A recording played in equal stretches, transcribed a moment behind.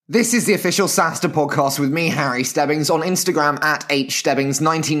This is the official SaaStr podcast with me, Harry Stebbings, on Instagram at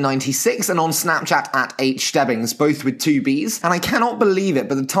hstebbings1996 and on Snapchat at hstebbings, both with two Bs. And I cannot believe it,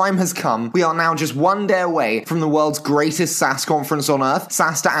 but the time has come. We are now just one day away from the world's greatest SaaS conference on earth,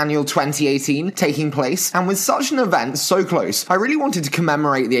 SaaStr Annual 2018, taking place. And with such an event so close, I really wanted to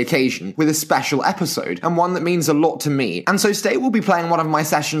commemorate the occasion with a special episode, and one that means a lot to me. And so today we'll be playing one of my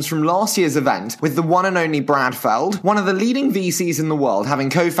sessions from last year's event with the one and only Brad Feld, one of the leading VCs in the world, having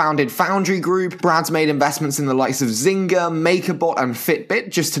co-founded Foundry Group. Brad's made investments in the likes of Zynga, MakerBot, and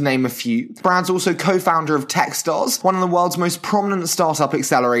Fitbit, just to name a few. Brad's also co-founder of Techstars, one of the world's most prominent startup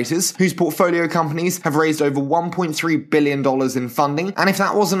accelerators, whose portfolio companies have raised over $1.3 billion in funding. And if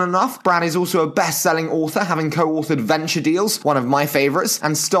that wasn't enough, Brad is also a best-selling author, having co-authored Venture Deals, one of my favorites,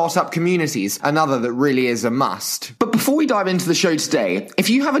 and Startup Communities, another that really is a must. But before we dive into the show today,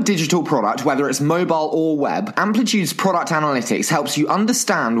 if you have a digital product, whether it's mobile or web, Amplitude's product analytics helps you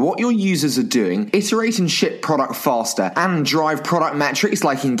understand what your users are doing, iterate and ship product faster, and drive product metrics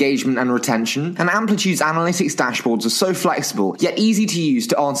like engagement and retention. And Amplitude's analytics dashboards are so flexible, yet easy to use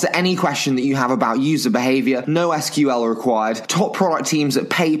to answer any question that you have about user behavior, no SQL required. Top product teams at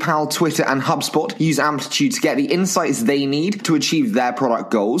PayPal, Twitter, and HubSpot use Amplitude to get the insights they need to achieve their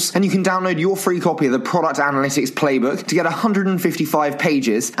product goals. And you can download your free copy of the Product Analytics Playbook to get 155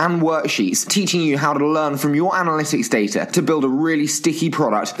 pages and worksheets teaching you how to learn from your analytics data to build a really sticky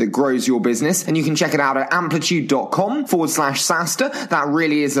product that grows your business. And you can check it out at amplitude.com/SaaStr. That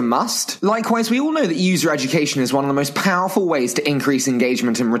really is a must. Likewise, we all know that user education is one of the most powerful ways to increase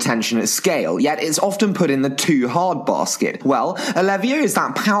engagement and retention at scale, yet it's often put in the too hard basket. Well, Alevio is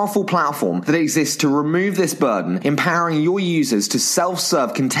that powerful platform that exists to remove this burden, empowering your users to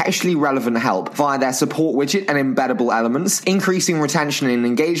self-serve contextually relevant help via their support widget and embeddable elements, increasing retention and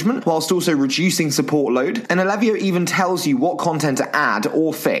engagement whilst also reducing support load. And Alevio even tells you what content to add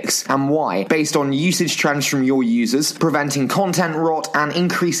or fix and why, based on usage trends from your users, preventing content rot and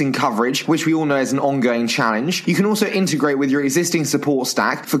increasing coverage, which we all know is an ongoing challenge. You can also integrate with your existing support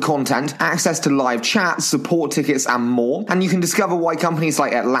stack for content, access to live chat, support tickets, and more. And you can discover why companies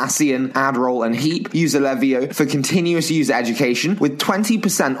like Atlassian, Adroll, and Heap use Alevio for continuous user education with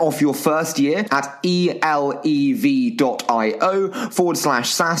 20% off your first year at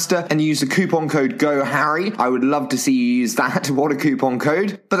elev.io/SaaStr and use the coupon code GOHARRY. I would love to see you use that. What a coupon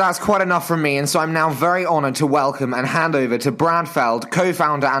code. But that's quite enough from me, and so I'm now very honored to welcome and hand over to Brad Feld,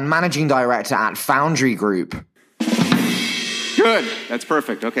 co-founder and managing director at Foundry Group. Good. That's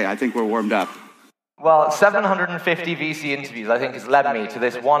perfect. Okay, I think we're warmed up. Well, 750 VC interviews, I think, has led me to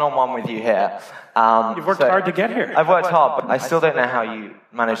this one-on-one with you here. You've worked hard to get here. I've worked hard, but I still don't know how you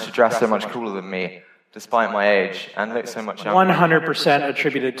managed to dress so much cooler than me, despite my age, and look so much younger. 100%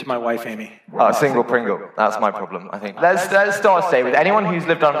 attributed to my wife, Amy. Oh, single Pringle. That's my problem, I think. Let's start today with anyone who's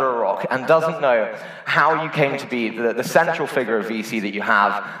lived under a rock and doesn't know how you came to be the central figure of VC that you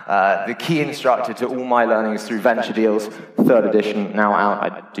have, the key instructor to all my learnings through Venture Deals, 3rd edition, now out,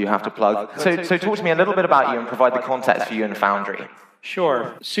 I do have to plug. So talk to me a little bit about you and provide the context for you and Foundry.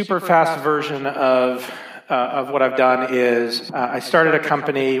 Sure. Super fast version of what I've done is I started a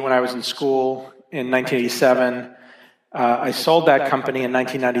company when I was in school in 1987. I sold that company in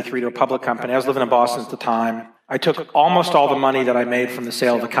 1993 to a public company. I was living in Boston at the time. I took almost all the money that I made from the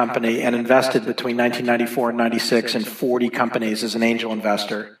sale of the company and invested between 1994 and 96 in 40 companies as an angel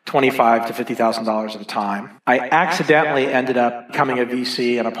investor, $25,000 to $50,000 at a time. I accidentally ended up becoming a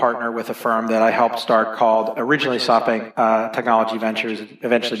VC and a partner with a firm that I helped start called, originally Stopping Technology Ventures,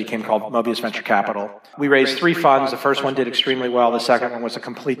 eventually became called Mobius Venture Capital. We raised 3 funds. The first one did extremely well. The second one was a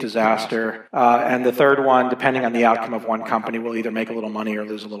complete disaster. And the third one, depending on the outcome of one company, will either make a little money or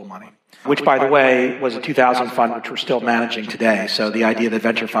lose a little money, which, by the way, was a 2000 fund, which we're still managing today. So the idea that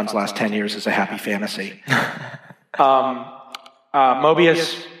venture funds last 10 years is a happy fantasy.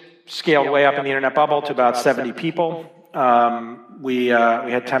 Mobius scaled way up in the internet bubble to about 70 people. We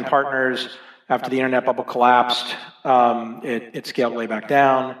had 10 partners. After the internet bubble collapsed, it scaled way back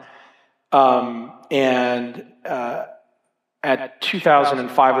down. At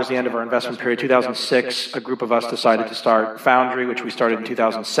 2005 was the end of our investment period. 2006, a group of us decided to start Foundry, which we started in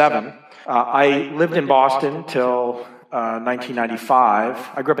 2007. I lived in Boston till 1995.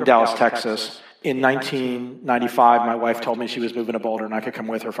 I grew up in Dallas, Texas. In 1995, my wife told me she was moving to Boulder and I could come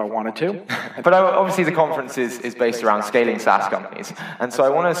with her if I wanted to. But obviously the conference is based around scaling SaaS companies. And so I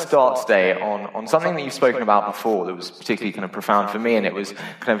want to start today on something that you've spoken about before that was particularly kind of profound for me, and it was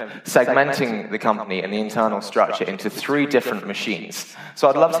kind of segmenting the company and the internal structure into 3 different machines. So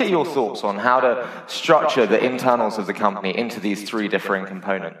I'd love to hear your thoughts on how to structure the internals of the company into these 3 different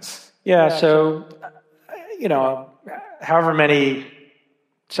components. Yeah, so, however many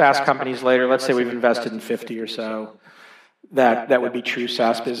SaaS companies later, let's say we've invested in 50 or so, that would be true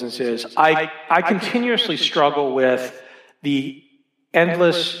SaaS businesses. I continuously struggle with the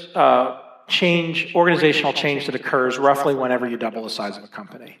endless organizational change that occurs roughly whenever you double the size of a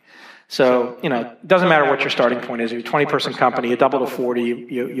company. So, it doesn't matter what your starting point is. You're a 20-person company, you double to 40,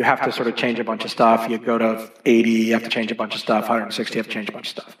 you have to sort of change a bunch of stuff. You go to 80, you have to change a bunch of stuff. 160, you have to change a bunch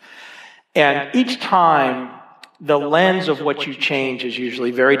of stuff. And each time, the lens of what you change is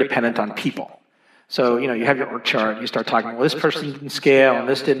usually very dependent on people. So, you have your org chart, you start talking, well, this person didn't scale, and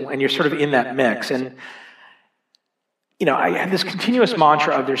this didn't, and you're sort of in that mix. And, I have this continuous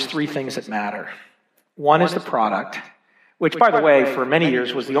mantra of there's three things that matter. One is the product, which, by the way, for many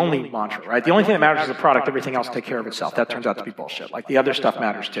years was the only mantra, right? The only thing that matters is the product, everything else will take care of itself. That turns out to be bullshit. Like, the other stuff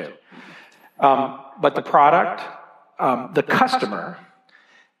matters too. But the product, the customer,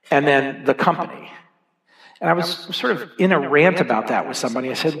 and then the company. And I was sort of in a rant about that with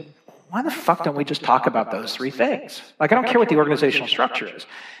somebody. I said, why the fuck don't we just talk about those three things? Like, I don't care what the organizational structure is.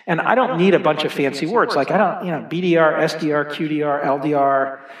 And I don't need a bunch of fancy words. Like, I don't, BDR, SDR, QDR,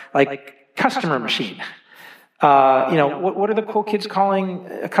 LDR, like customer machine. What are the cool kids calling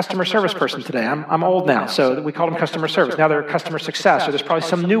a customer service person today? I'm old now, so we call them customer service. Now they're customer success, or there's probably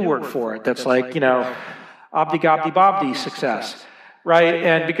some new word for it that's like, obdi-gobdi-bobdi success, right?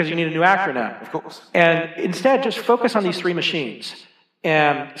 And because you need a new acronym. Of course. And instead, just focus on these three machines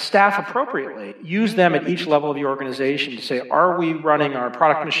and staff appropriately. Use them at each level of your organization to say, are we running our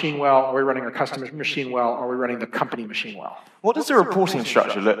product machine well? Are we running our customer machine well? Are we running the company machine well? What does the reporting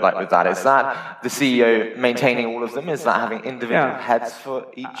structure look like with that? Is that the CEO maintaining all of them? Is that having individual heads for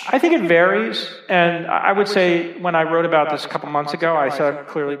each? I think it varies. And I would say when I wrote about this a couple months ago, I started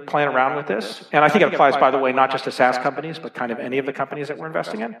clearly playing around with this. And I think it applies, by the way, not just to SaaS companies, but kind of any of the companies that we're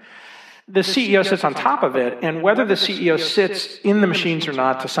investing in. The CEO sits on top of it, and whether the CEO sits in the machines or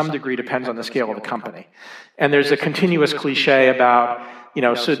not, to some degree, depends on the scale of the company. And there's a continuous cliche about,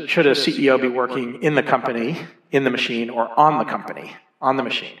 should a CEO be working in the company, in the machine, or on the company, on the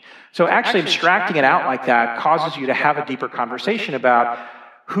machine? So actually abstracting it out like that causes you to have a deeper conversation about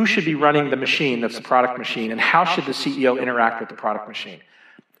who should be running the machine, that's the product machine, and how should the CEO interact with the product machine.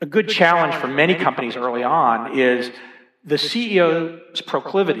 A good challenge for many companies early on is the CEO's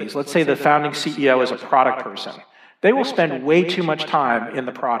proclivities. Let's say the founding CEO is a product person. They will spend way too much time in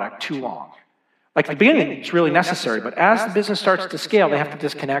the product too long. Like, at the beginning, it's really necessary, but as the business starts to scale, they have to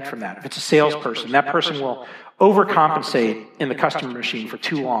disconnect from that. If it's a salesperson, that person will overcompensate in the customer machine for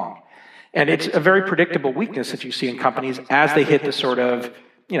too long. And it's a very predictable weakness that you see in companies as they hit the sort of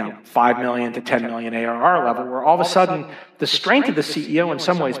 5 million to 10 million ARR level, where all of a sudden the strength of the CEO in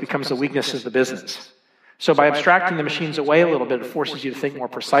some ways becomes the weakness of the business. So by abstracting the machines away a little bit, it forces you to think more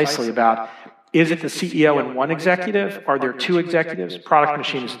precisely about, is it the CEO and one executive? Are there two executives? Product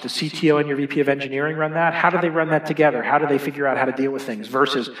machine, is it the CTO and your VP of engineering run that? How do they run that together? How do they figure out how to deal with things?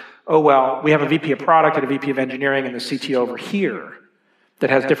 Versus, we have a VP of product and a VP of engineering and the CTO over here that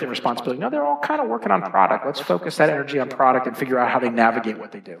has different responsibility. No, they're all kind of working on product. Let's focus that energy on product and figure out how they navigate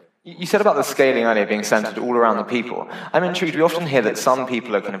what they do. You said about the scaling earlier being centered all around the people. I'm intrigued. We often hear that some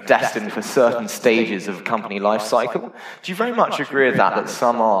people are kind of destined for certain stages of company life cycle. Do you very much agree with that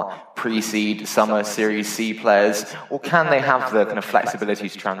some are pre-seed, some are Series C players, or can they have the kind of flexibility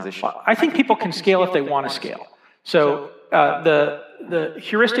to transition? I think people can scale if they want to scale. So the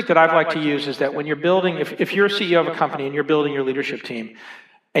heuristic that I've liked to use is that when you're building, if you're a CEO of a company and you're building your leadership team,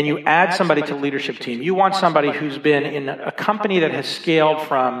 and you add somebody to the leadership team, you want somebody who's been in a company that has scaled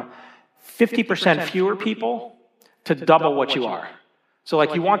from 50% fewer people to double what you are. So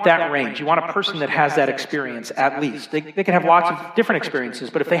like, you want that range. You want a person that has that experience at least. They can have lots of different experiences,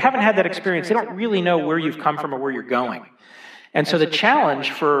 but if they haven't had that experience, they don't really know where you've come from or where you're going. And so the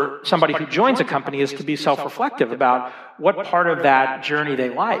challenge for somebody who joins a company is to be self-reflective about what part of that journey they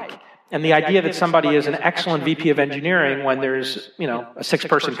like. And the idea that somebody is an excellent VP of engineering when there's, a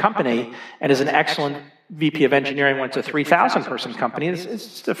 6-person company, and is an excellent VP of engineering when it's a 3,000-person company, it's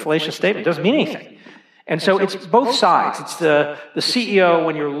just a fallacious statement. It doesn't mean anything. And so it's both sides. It's the CEO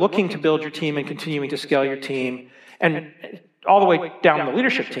when you're looking to build your team and continuing to scale your team, and all the way down the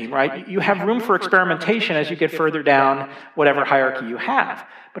leadership team, right? You have room for experimentation as you get further down whatever hierarchy you have.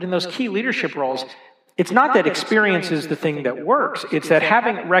 But in those key leadership roles, it's not that experience is the thing that works. It's that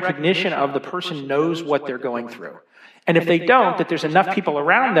having recognition of the person knows what they're going through. And if they don't, that there's enough people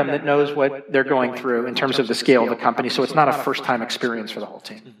around them that knows what they're going through in terms of the scale of the company, so it's not a first-time experience for the whole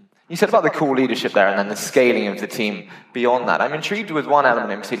team. You said about the core leadership there and then the scaling of the team beyond that. I'm intrigued with one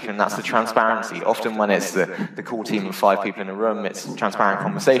element in particular, and that's the transparency. Often when it's the core team of 5 people in a room, it's transparent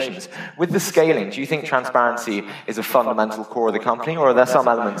conversations. With the scaling, do you think transparency is a fundamental core of the company, or are there some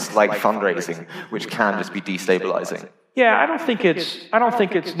elements like fundraising which can just be destabilizing? Yeah, I don't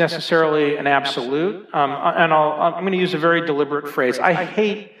think it's necessarily an absolute. I'm going to use a very deliberate phrase. I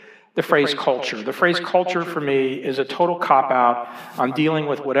hate the phrase culture. The phrase culture for me is a total cop-out on dealing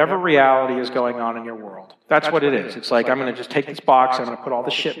with whatever reality is going on in your world. That's what it is. It's like, I'm going to just take this box, I'm going to put all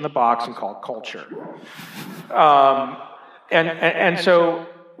the shit in the box and call it culture. So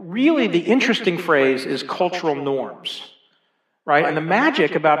really the interesting phrase is cultural norms, right? And the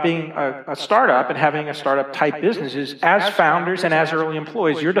magic about being a startup and having a startup-type business is, as founders and as early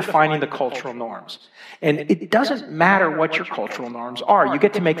employees, you're defining the cultural norms. And it doesn't matter what your cultural norms are. You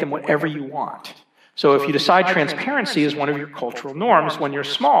get to make them whatever you want. So if you decide transparency is one of your cultural norms when you're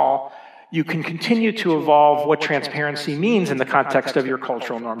small, you can continue to evolve what transparency means in the context of your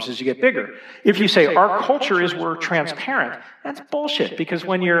cultural norms as you get bigger. If you say, our culture is we're transparent, that's bullshit, because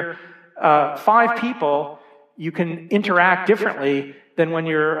when you're 5 people, you can interact differently than when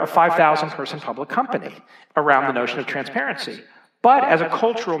you're a 5,000-person public company around the notion of transparency. But as a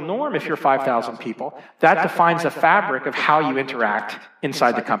cultural norm, if you're 5,000 people, that defines the fabric of how you interact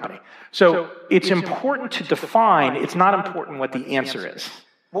inside the company. So it's important to define, it's not important what the answer is.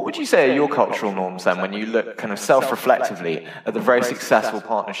 What would you say are your cultural norms then when you look kind of self-reflectively at the very successful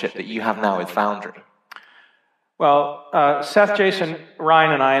partnership that you have now with Foundry? Well, Seth, Jason,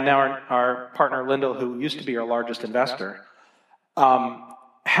 Ryan, and I, and now our partner Lyndall, who used to be our largest investor,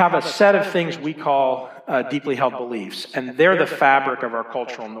 have a set of things we call deeply held beliefs, and they're the fabric of our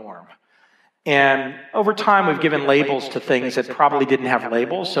cultural norm. And over time, we've given labels to things that probably didn't have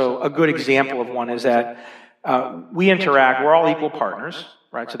labels. So a good example of one is that we interact, we're all equal partners,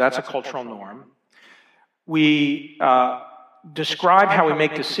 right? So that's a cultural norm. We describe how we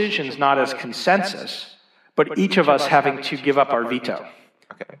make decisions not as consensus, but each of us having to give up our veto.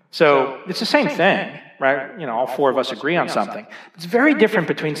 Okay. So it's the same thing, right? You know, all 4 of us agree on something. It's very different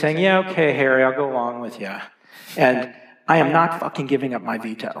between saying, yeah, okay, Harry, I'll go along with you, and I am not fucking giving up my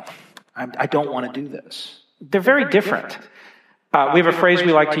veto. I don't want to do this. They're very different. We have a phrase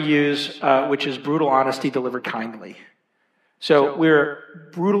we like to use, which is brutal honesty delivered kindly. So we're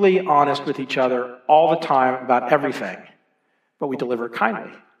brutally honest with each other all the time about everything, but we deliver it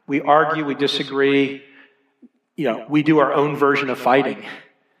kindly. We argue, we disagree, you know, we do our own version of fighting,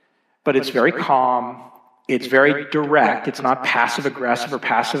 but it's very calm, it's very direct, it's not passive-aggressive or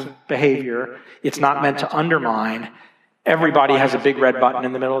passive behavior, it's not meant to undermine. Everybody has a big red button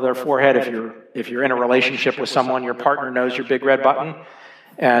in the middle of their forehead. If you're in a relationship with someone, your partner knows your big red button,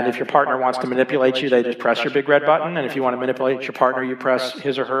 and if your partner wants to manipulate you, they just press your big red button, and if you want to manipulate your partner, you press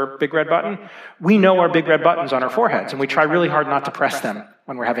his or her big red button. We know our big red buttons on our foreheads, and we try really hard not to press them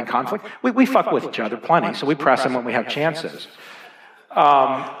when we're having conflict. We fuck with each other plenty, so we press them when we have chances.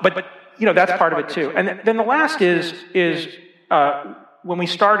 But you know, that's part of it too. And then the last is when we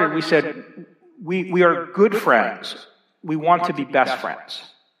started, we said we are good friends. We want to be best friends.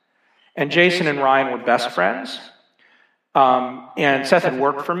 And Jason and Ryan were best friends. And Seth had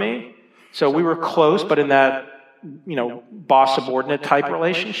worked for me. So we were close, but in that, you know, boss-subordinate type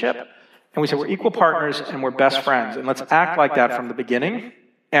relationship. And we said, we're equal partners and we're best friends. And let's act like that from the beginning.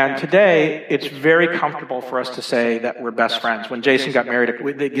 And today, it's very comfortable for us to say that we're best friends. When Jason got married,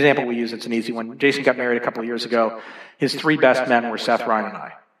 the example we use, it's an easy one. When Jason got married a couple of years ago, his 3 best men were Seth, Ryan, and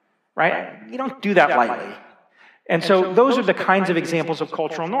I. Right? You don't do that lightly. And so those are the kinds of examples of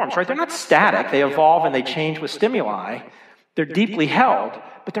cultural norms, right? They're not static. They evolve and they change with stimuli. They're deeply held,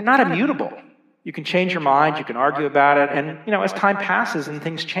 but they're not immutable. You can change your mind, you can argue about it, and you know, as time passes and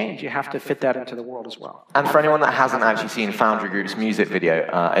things change, you have to fit that into the world as well. And for anyone that hasn't actually seen Foundry Group's music video,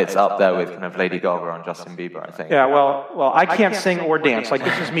 it's up there with kind of Lady Gaga and Justin Bieber, I think. Yeah, well, I can't sing or dance. Like,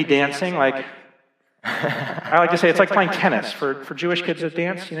 this is me dancing, like... I like to say it's like playing tennis. For Jewish kids that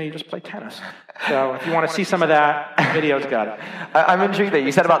dance, you know, you just play tennis. So if you want to see some of that, the video's got it. I'm intrigued that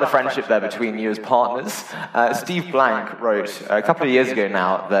you said about the friendship there between you as partners. Steve Blank wrote a couple of years ago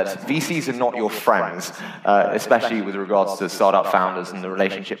now that VCs are not your friends, especially with regards to startup founders and the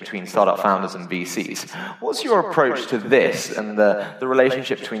relationship between startup founders and VCs. What's your approach to this and the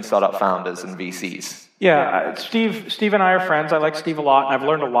relationship between startup founders and VCs? Yeah, Steve and I are friends. I like Steve a lot, and I've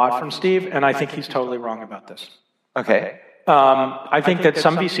learned a lot from Steve, and I think he's totally wrong about this. Okay. I think that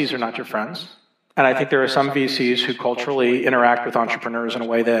some VCs are not your friends, and I think there are some VCs who culturally interact with entrepreneurs in a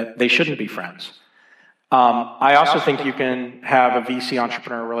way that they shouldn't be friends. I also think you can have a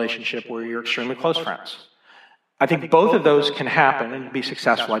VC-entrepreneur relationship where you're extremely close friends. I think both of those can happen and be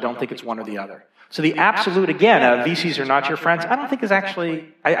successful. I don't think it's one or the other. So the absolute, again, VCs are not your friends, I don't think is actually,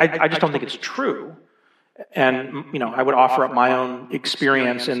 I just don't think it's true. And, I would offer up my own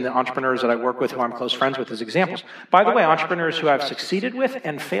experience in the entrepreneurs that I work with who I'm close friends with as examples. By the way, entrepreneurs who I've succeeded with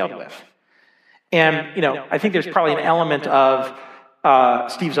and failed with. And, I think there's probably an element of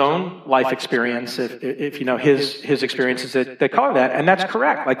Steve's own life experience, if you know his experiences that color that, and that's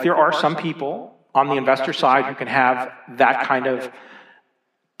correct. Like, there are some people on the investor side who can have that kind of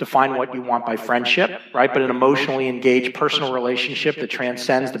define what you want by friendship, right? But an emotionally engaged personal relationship that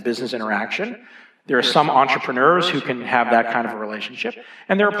transcends the business interaction. There are some entrepreneurs who can have that kind of a relationship,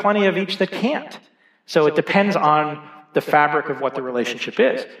 and there are plenty of each that can't. So it depends on the fabric of what the relationship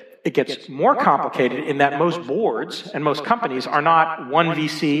is. It gets more complicated in that most boards and most companies are not one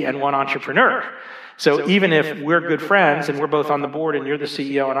VC and one entrepreneur. So even if we're good friends and we're both on the board and you're the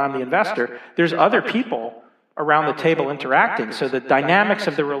CEO and I'm the investor, there's other people around the table interacting, so the dynamics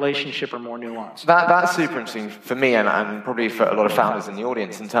of the relationship are more nuanced. That's super interesting for me and probably for a lot of founders in the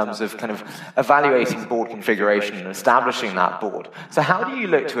audience in terms of kind of evaluating board configuration and establishing that board. So how do you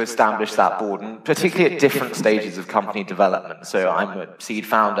look to establish that board, and particularly at different stages of company development? So I'm a seed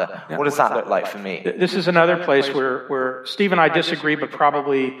founder. What does that look like for me? This is another place where Steve and I disagree, but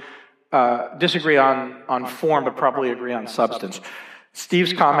probably disagree on form, but probably agree on substance.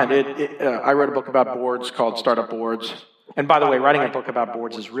 Steve's comment, I wrote a book about boards called Startup Boards. And by the way, writing a book about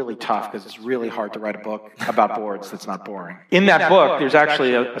boards is really tough because it's really hard to write a book about boards that's not boring. In that book, there's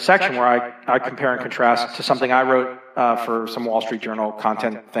actually a section where I compare and contrast to something I wrote for some Wall Street Journal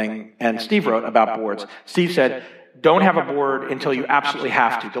content thing, and Steve wrote about boards. Steve said, don't have a board until you absolutely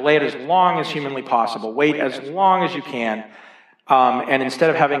have to. Delay it as long as humanly possible. Wait as long as you can. And instead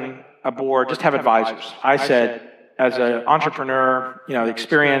of having a board, just have advisors. I said, as an entrepreneur, the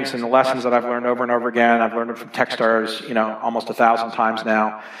experience and the lessons that I've learned over and over again, I've learned it from Techstars, almost 1,000 times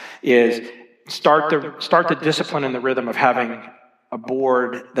now, is start the discipline and the rhythm of having a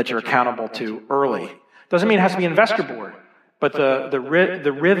board that you're accountable to early. Doesn't mean it has to be an investor board, but the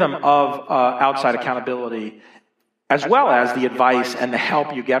rhythm of outside accountability, as well as the advice and the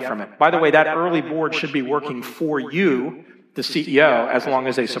help you get from it. By the way, that early board should be working for you, the CEO, as long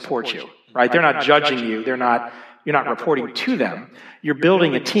as they support you, right? They're not judging you. You're not reporting to them. You're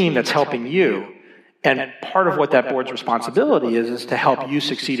building a team that's helping you. And part of what that board's responsibility is to help you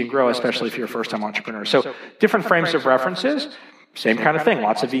succeed and grow, especially if you're a first-time entrepreneur. So different frames of references, same kind of thing.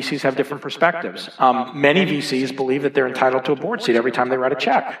 Lots of VCs have different perspectives. Many VCs believe that they're entitled to a board seat every time they write a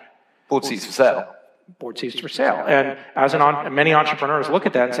check. Board seats for sale. Board seats for sale. And many entrepreneurs look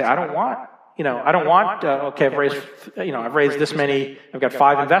at that and say, I don't want, okay, I've raised this many, I've got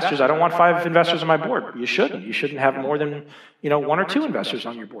 5 investors. I don't want 5 investors on my board. You shouldn't. You shouldn't have more than, 1 or 2 investors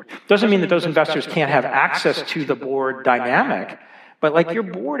on your board. Doesn't mean that those investors can't have access to the board dynamic, but like your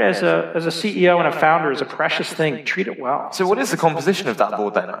board as a CEO and a founder is a precious thing. Treat it well. So what is the composition of that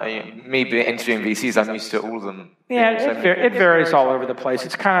board then? Me interviewing VCs, I'm used to all of them. Yeah, it varies all over the place.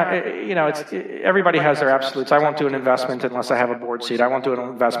 It's kind of, everybody has their absolutes. I won't do an investment unless I have a board seat. I won't do an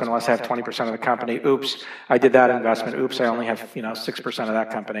investment unless I have 20% of the company. Oops, I did that investment. Oops, I only have 6% of that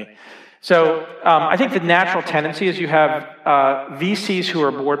company. So I think the natural tendency is you have VCs who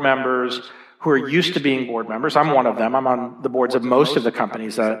are board members who are used to being board members. I'm one of them. I'm on the boards of most of the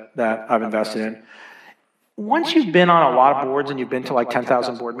companies that I've invested in. Once you've been on a lot of boards and you've been to like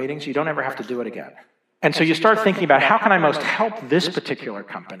 10,000 board meetings, you don't ever have to do it again. And so you start thinking about how can I most help this particular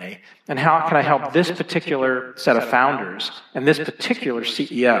company, and how can I help this particular set of founders and this particular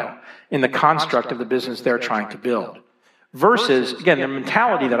CEO in the construct of the business they're trying to build. Versus, again, the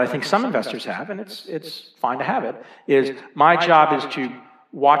mentality that I think some investors have, and it's fine to have it, is my job is to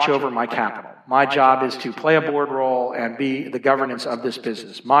watch over my capital. My job is to play a board role and be the governance of this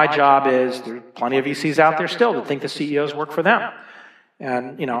business. My job is, there are plenty of VCs out there still that think the CEOs work for them.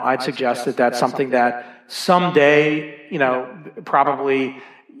 And, I'd suggest that that's something that someday, probably,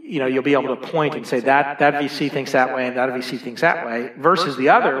 you'll be able to point and say that VC thinks that way and that VC thinks that way, versus the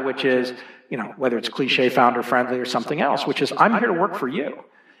other, which is, whether it's cliche founder friendly or something else, which is I'm here to work for you.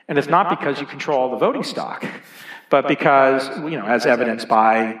 And it's not because you control all the voting stock, but because, as evidenced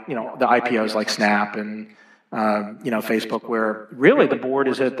by, the IPOs like Snap and, Facebook, where really the board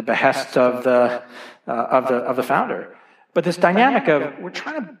is at the behest of the founder. But this dynamic of, we're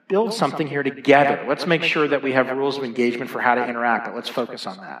trying to build something here together. Let's make sure that we have rules of engagement for how to interact, but let's focus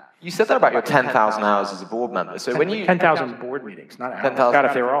on that. You said that about your 10,000 hours as a board member. So when you 10,000 board meetings, not hours. God,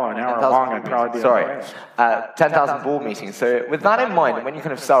 if they were all an hour long, I'd probably be sorry, 10,000 board meetings. So with that in mind, and when you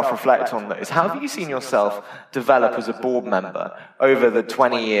kind of self-reflect on those, how have you seen yourself develop as a board member over the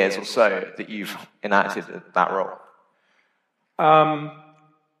 20 years or so that you've enacted that role?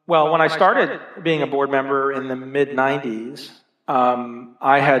 Well, when I started being a board member in the mid-90s,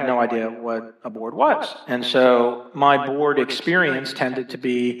 I had no idea what a board was. And so my board experience tended to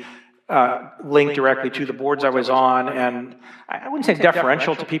be linked directly to the boards I was on, and I wouldn't say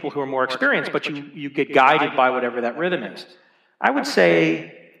deferential to people who are more experienced, but you get guided by whatever that rhythm is. I would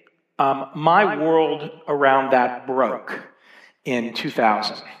say my world around that broke in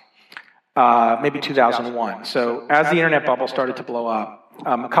 2000, maybe 2001. So as the internet bubble started to blow up,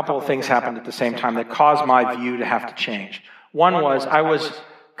 a couple of things happened at the same time that caused my view to have to change. One was I was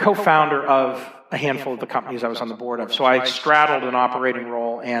co-founder of a handful of the companies I was on the board of, so I straddled an operating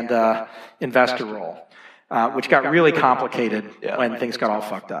role and investor role, which got really complicated when things got all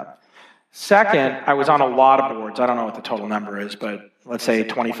fucked up. Second, I was on a lot of boards. I don't know what the total number is, but let's say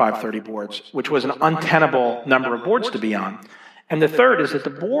 25, 30 boards, which was an untenable number of boards to be on. And the third is that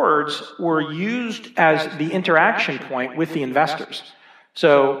the boards were used as the interaction point with the investors.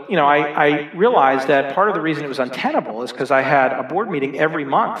 So, I realized that part of the reason it was untenable is because I had a board meeting every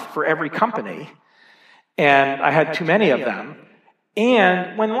month for every company, and I had too many of them.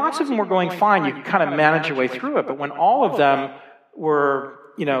 And when lots of them were going fine, you could kind of manage your way through it. But when all of them were,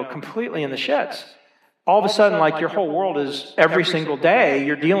 completely in the shits, all of a sudden, like, your whole world is every single day,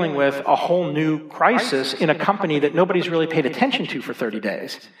 you're dealing with a whole new crisis in a company that nobody's really paid attention to for 30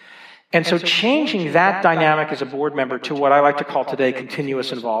 days. And so changing that dynamic as a board member to what I like to call today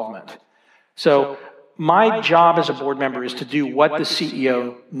continuous involvement. So my job as a board member is to do what the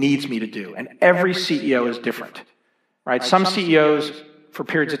CEO needs me to do. And every CEO is different, right? Some CEOs, for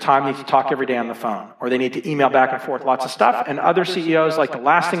periods of time, need to talk every day on the phone, or they need to email back and forth lots of stuff. And other CEOs, like, the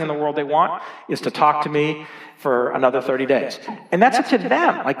last thing in the world they want is to talk to me for another 30 days. And that's up to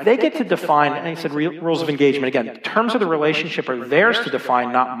them. Like, they get to define, and I said rules of engagement. Again, terms of the relationship are theirs to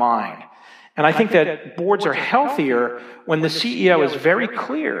define, not mine. And I think that boards are healthier when the CEO is very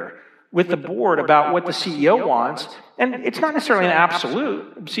clear with the board about what the CEO wants. And it's not necessarily an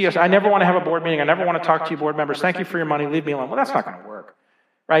absolute. CEO, I never want to have a board meeting. I never want to talk to you, board members. Thank you for your money. Leave me alone. Well, that's not going to work.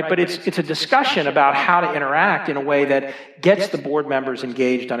 Right? But it's a discussion about how to interact in a way that gets the board members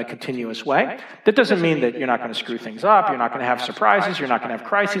engaged on a continuous way. That doesn't mean that you're not going to screw things up, you're not going to have surprises, you're not going to have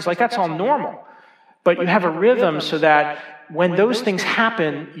crises. Like, that's all normal. But you have a rhythm so that when those things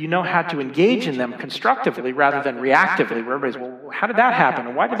happen, you know how to engage in them constructively rather than reactively, where everybody's, well, how did that happen?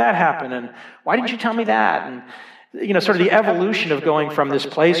 And why did that happen? And why didn't you tell me that? And, sort of the evolution of going from this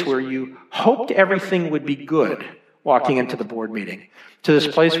place where you hoped everything would be good walking into the board meeting to this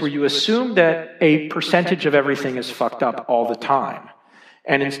place where you assume that a percentage of everything is fucked up all the time.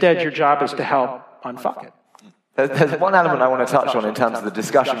 And instead, your job is to help unfuck it. There's one element I want to touch on in terms of the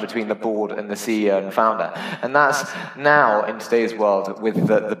discussion between the board and the CEO and founder, and that's now in today's world with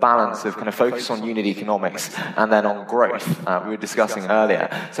the balance of kind of focus on unit economics and then on growth we were discussing earlier.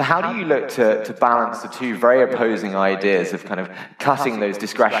 So how do you look to balance the two very opposing ideas of kind of cutting those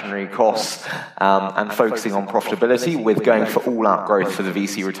discretionary costs and focusing on profitability with going for all-out growth for the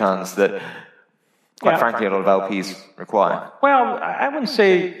VC returns that, quite frankly, a lot of LPs require? Well, I wouldn't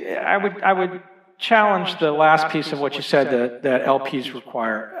say I would challenge the last piece of what you said that LPs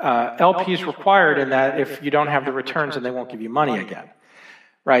require. LPs required in that if you don't have the returns, then they won't give you money again,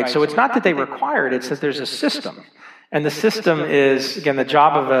 right? So it's not that they require it; it's that there's a system, and the system is, again, the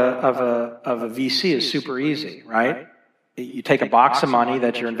job of a VC is super easy, right? You take a box of money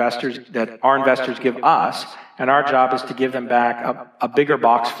that our investors give us, and our job is to give them back a bigger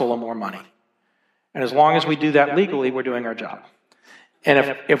box full of more money. And as long as we do that legally, we're doing our job.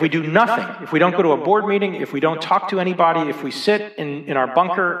 And if we do nothing, if we don't go to a board meeting, if we don't talk to anybody, if we sit in our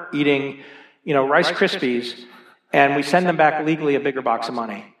bunker eating, Rice Krispies, and we send them back legally a bigger box of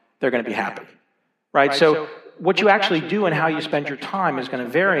money, they're going to be happy, right? So what you actually do and how you spend your time is going to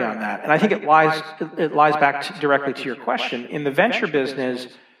vary on that. And I think it lies back directly to your question. In the venture business,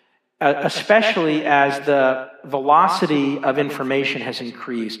 especially as the velocity of information has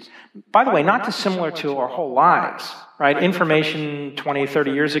increased, by the way, not dissimilar to our whole lives, right? Information 20,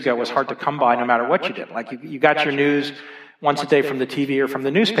 30 years ago was hard to come by no matter what you did. Like, you got your news once a day from the TV or from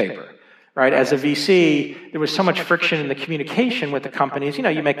the newspaper, right? As a VC, there was so much friction in the communication with the companies.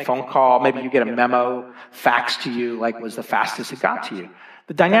 You make a phone call, maybe you get a memo faxed to you, like, was the fastest it got to you.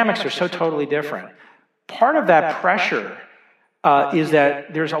 The dynamics are so totally different. part of that pressure is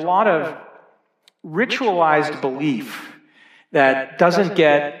that there's a lot of ritualized belief that doesn't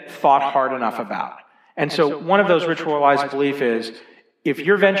get thought hard enough about. And so one of those ritualized belief is, if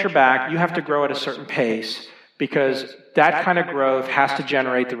you're venture backed, you have to grow at a certain pace because that kind of growth has to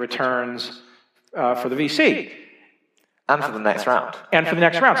generate the returns for the VC. And for the next round. And for the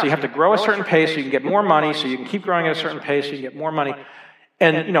next round. So you have to grow a certain pace so you can get more money, so you can keep growing at a certain pace so you can get more money.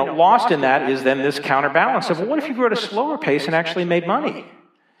 And lost in that is then this counterbalance of, well, what if you grew at a slower pace and actually made money?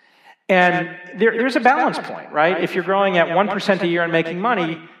 And there's a balance point, right? If you're growing at 1% a year and making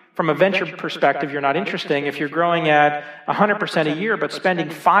money, from a venture perspective, you're not interesting. If you're growing at 100% a year but spending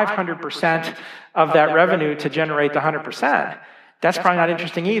 500% of that revenue to generate the 100%, that's probably not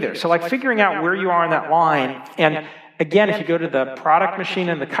interesting either. So figuring out where you are in that line, and again, if you go to the product machine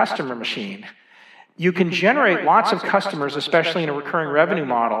and the customer machine, you can generate lots of customers, especially in a recurring revenue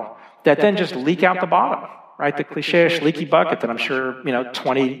model, that then just leak out the bottom, right? The cliche-ish leaky bucket that I'm sure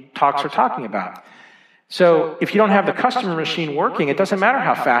 20 talks are talking about. So if you don't have the customer machine working, it doesn't matter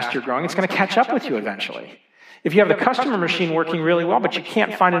how fast you're growing, it's going to catch up with you eventually. If you have the customer machine working really well, but you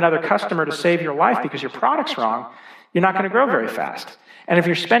can't find another customer to save your life because your product's wrong, you're not going to grow very fast. And if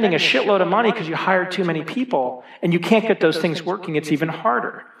you're spending a shitload of money because you hired too many people and you can't get those things working, it's even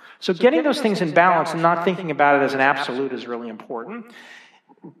harder. So getting those things in balance and not thinking about it as an absolute is really important.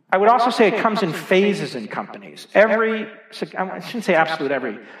 I would also say it comes in phases in companies. I shouldn't say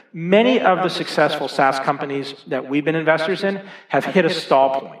absolute, many of the successful SaaS companies that we've been investors in have hit a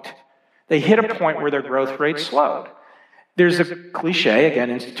stall point. They hit a point where their growth rate slowed. There's a cliche, again,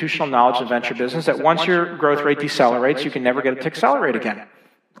 institutional knowledge in venture business, that once your growth rate decelerates, you can never get it to accelerate again.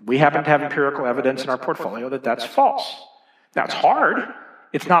 We happen to have empirical evidence in our portfolio that that's false. Now, it's hard.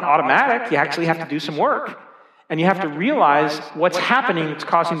 It's not automatic. You actually have to do some work. And you have to realize what's happening that's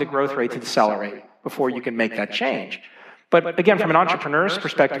causing the growth rate to decelerate before you can make that change. But again, from an entrepreneur's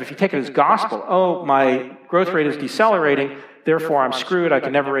perspective, if you take it as gospel, oh, my growth rate is decelerating, therefore I'm screwed, I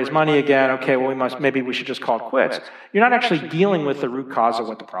can never raise money again, okay, well, maybe we should just call it quits. You're not actually dealing with the root cause of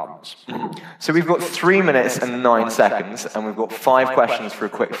what the problem is. So we've got 3 minutes and 9 seconds, and we've got 5 questions for a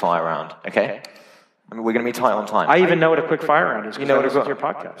quick fire round, okay? I mean, we're going to be tight on time. I even know what a quick fire round is. You know what it's your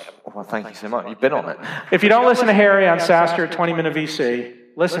podcast. Well, thank you so much. You've been on it. If you don't listen to Harry on SaaStr 20-minute VC,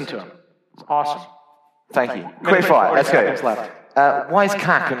 listen to him. It's awesome. Thank you. Quick fire. Let's go. Left. Why is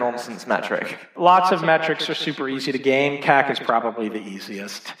CAC a nonsense metric? Lots of metrics are super easy to game. CAC is probably the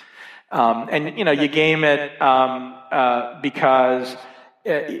easiest. And you game it because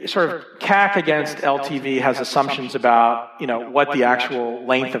sort of CAC against LTV has assumptions about what the actual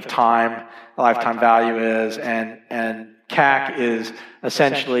length of time, lifetime value is, and CAC is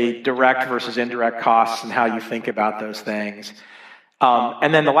essentially direct versus indirect costs and how you think about those things.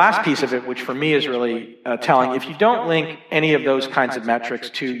 And then the last piece of it, which for me is really telling, if you don't link any of those kinds of metrics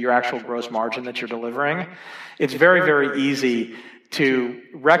to your actual gross margin that you're delivering, it's very, very easy to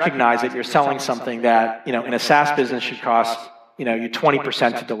recognize that you're selling something that in a SaaS business should cost you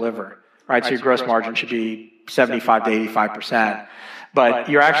 20% to deliver, right? So your gross margin should be 75 to 85%. But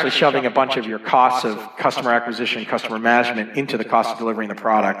you're actually shoving a bunch of your costs of customer acquisition, customer management into the cost of delivering the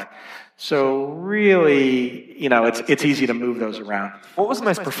product. So really, it's easy to move those around. What was the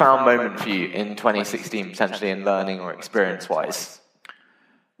most profound moment for you in 2016, potentially in learning or experience-wise?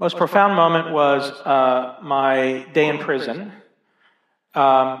 Most profound moment was my day in prison.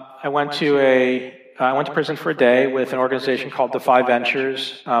 I went to prison for a day with an organization called Defy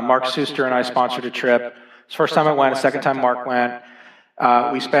Ventures. Mark SaaStr and I sponsored a trip. It's the first time I went, the second time Mark went.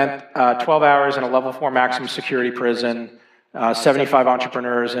 We spent 12 hours in a level 4 maximum security prison, 75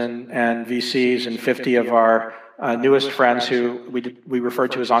 entrepreneurs and VCs, and 50 of our newest friends who we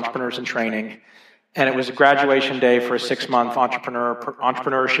referred to as entrepreneurs in training. And it was a graduation day for a 6-month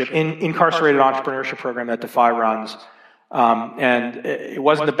incarcerated entrepreneurship program that Defy runs. And it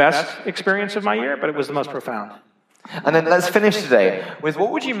wasn't the best experience of my year, but it was the most profound. And then let's finish today with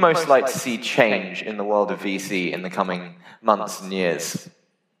what would you most like to see change in the world of VC in the coming months and years?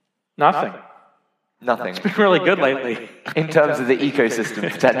 Nothing. Nothing. It's been really good lately. In terms of the ecosystem,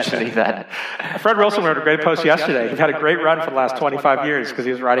 potentially, then. Fred Wilson wrote a great post yesterday. He's had a great run for the last 25 years because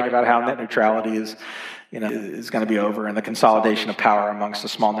he was writing about how net neutrality is going to be over, and the consolidation of power amongst a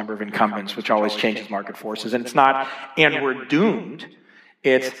small number of incumbents, which always changes market forces. And it's not, and we're doomed.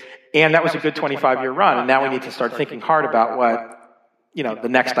 And that was a good 25-year run, and now we need to start thinking hard about what the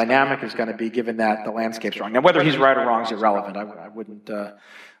next dynamic is going to be, given that the landscape's wrong. Now, whether he's right or wrong is irrelevant. I wouldn't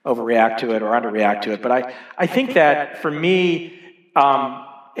overreact to it or underreact to it. But I think that, for me,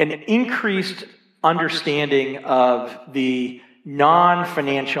 an increased understanding of the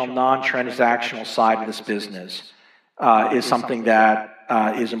non-financial, non-transactional side of this business is something that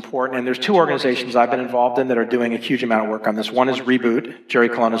is important. And there's two organizations I've been involved in that are doing a huge amount of work on this. One is Reboot, Jerry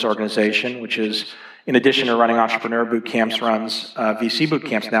Colonna's organization, which is, in addition to running entrepreneur boot camps, runs VC boot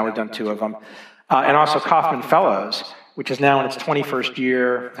camps. Now we've done 2 of them. And also Kauffman Fellows, which is now in its 21st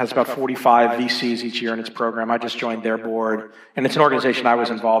year, has about 45 VCs each year in its program. I just joined their board. And it's an organization I was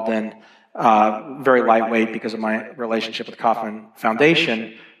involved in, very lightweight because of my relationship with Kauffman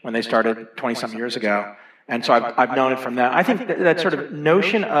Foundation when they started 20-something years ago. And so I've known it from that. I think that sort of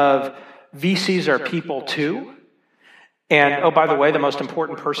notion of VCs are people too. And, oh, by the way, the most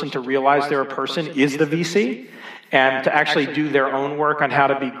important person to realize they're a person is the VC. And to actually do their own work on how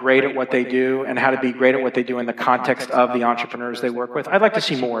to be great at what they do and how to be great at what they do in the context of the entrepreneurs they work with. I'd like to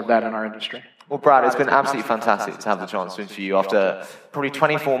see more of that in our industry. Well, Brad, it's been absolutely fantastic to have the chance to interview you after probably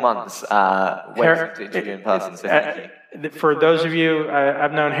 24 months waiting to interview in person. So thank you. For those of you,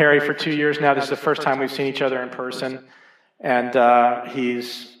 I've known Harry for 2 years now. This is the first time we've seen each other in person. And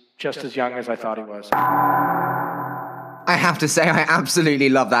he's just as young as I thought he was. I have to say, I absolutely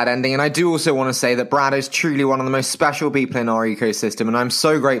love that ending, and I do also want to say that Brad is truly one of the most special people in our ecosystem, and I'm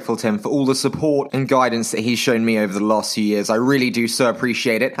so grateful to him for all the support and guidance that he's shown me over the last few years. I really do so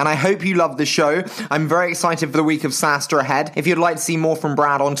appreciate it, and I hope you love the show. I'm very excited for the week of SaaStr ahead. If you'd like to see more from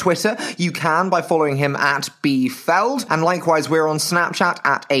Brad on Twitter, you can by following him at bfeld, and likewise we're on Snapchat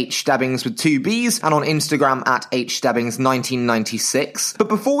at hstebbings with 2 Bs, and on Instagram at hstebbings1996. But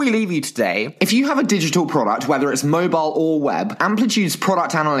before we leave you today, if you have a digital product, whether it's mobile or web, Amplitude's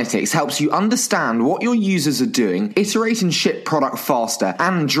product analytics helps you understand what your users are doing, iterate and ship product faster,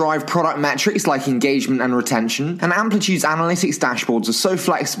 and drive product metrics like engagement and retention. And Amplitude's analytics dashboards are so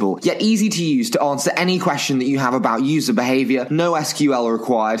flexible, yet easy to use to answer any question that you have about user behavior, no SQL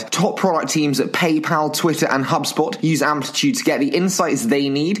required. Top product teams at PayPal, Twitter, and HubSpot use Amplitude to get the insights they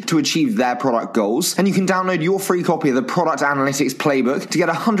need to achieve their product goals. And you can download your free copy of the Product Analytics Playbook to get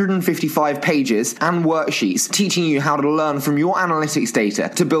 155 pages and worksheets teaching you how to learn from your analytics data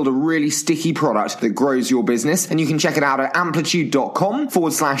to build a really sticky product that grows your business. And you can check it out at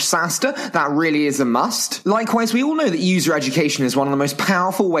amplitude.com/SaaStr. That really is a must. Likewise, we all know that user education is one of the most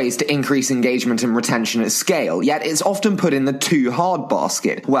powerful ways to increase engagement and retention at scale, yet it's often put in the too hard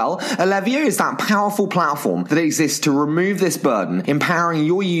basket. Well, Alevio is that powerful platform that exists to remove this burden, empowering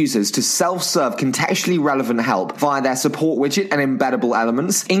your users to self-serve contextually relevant help via their support widget and embeddable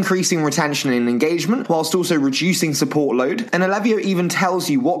elements, increasing retention and engagement whilst also reducing support load. And Alevio even tells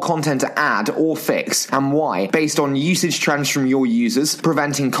you what content to add or fix and why, based on usage trends from your users,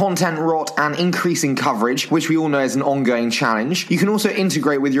 preventing content rot and increasing coverage, which we all know is an ongoing challenge. You can also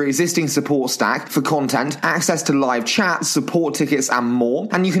integrate with your existing support stack for content, access to live chat, support tickets, and more.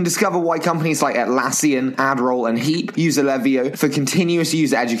 And you can discover why companies like Atlassian, Adroll, and Heap use Alevio for continuous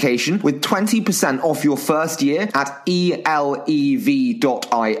user education with 20% off your first year at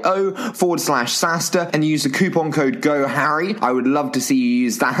elev.io/SaaStr and use the coupon code GOHarry. I would love to see you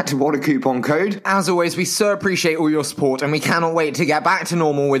use that. What a coupon code. As always, we so appreciate all your support, and we cannot wait to get back to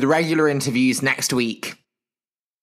normal with regular interviews next week.